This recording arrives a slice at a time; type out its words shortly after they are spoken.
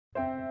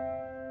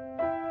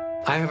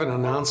I have an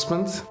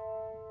announcement.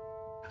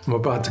 I'm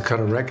about to cut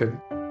a record.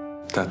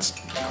 That's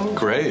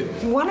great.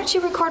 Why don't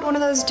you record one of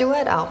those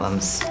duet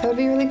albums? That would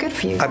be really good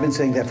for you. I've been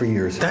saying that for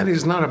years. That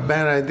is not a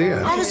bad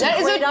idea. That is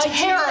a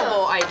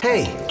terrible idea.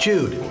 Hey,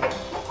 Jude,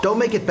 don't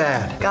make it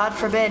bad. God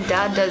forbid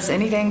Dad does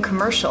anything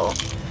commercial.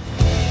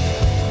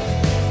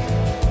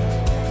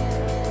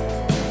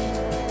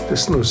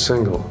 This new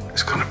single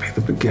is gonna be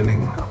the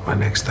beginning of my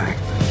next act.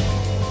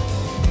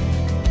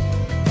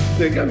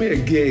 They got me a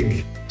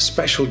gig,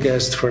 special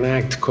guest for an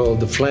act called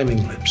The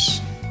Flaming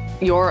Lips.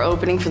 You're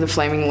opening for the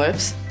Flaming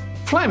Lips?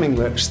 Flaming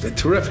Lips, they're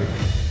terrific.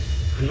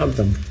 I love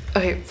them.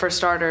 Okay, for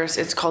starters,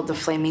 it's called the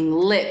Flaming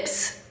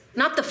Lips.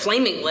 Not the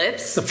Flaming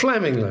Lips. The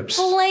Flaming Lips.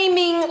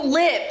 Flaming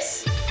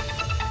Lips.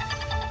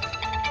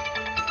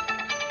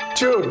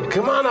 Jude,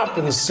 come on up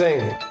and sing.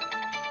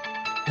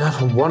 You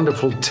have a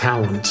wonderful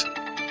talent.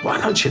 Why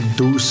don't you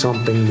do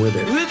something with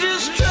it?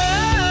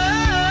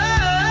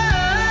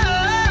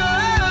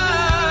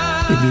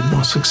 You'd be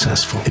more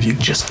successful if you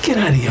just get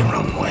out of your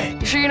own way.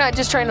 You sure you're not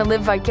just trying to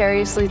live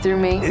vicariously through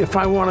me? If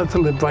I wanted to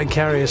live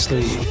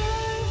vicariously,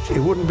 it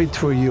wouldn't be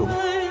through you.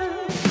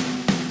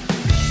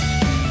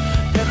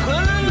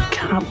 You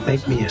can't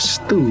make me a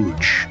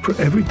stooge for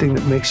everything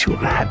that makes you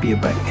unhappy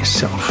about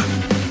yourself.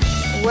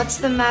 What's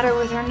the matter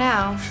with her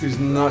now? She's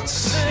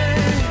nuts.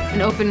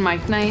 An open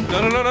mic night?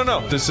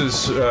 No. This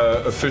is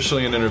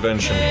officially an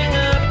intervention.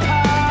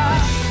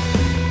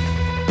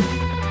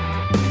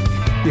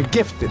 You're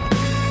gifted.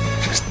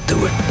 Just do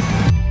it.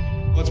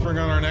 Let's bring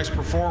on our next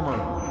performer.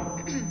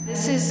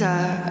 This is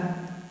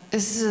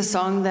a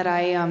song that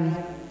I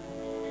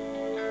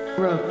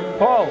wrote.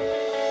 Paul.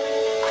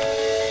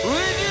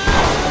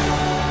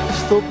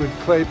 Stupid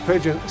clay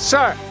pigeon.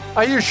 Sir,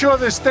 are you sure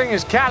this thing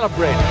is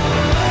calibrated?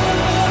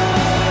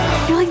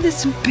 You're like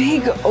this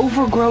big,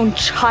 overgrown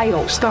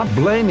child. Stop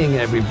blaming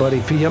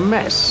everybody for your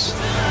mess.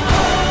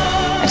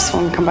 I just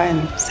want to come by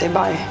and say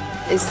bye.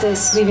 Is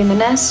this leaving the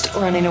nest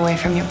or running away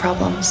from your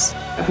problems?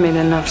 I've made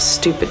enough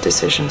stupid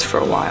decisions for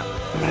a while.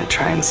 I'm gonna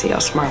try and see how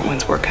smart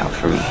ones work out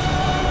for me.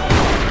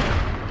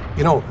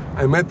 You know,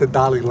 I met the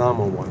Dalai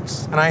Lama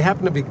once, and I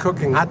happened to be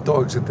cooking hot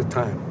dogs at the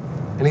time.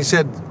 And he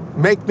said,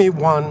 make me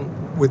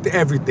one with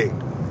everything.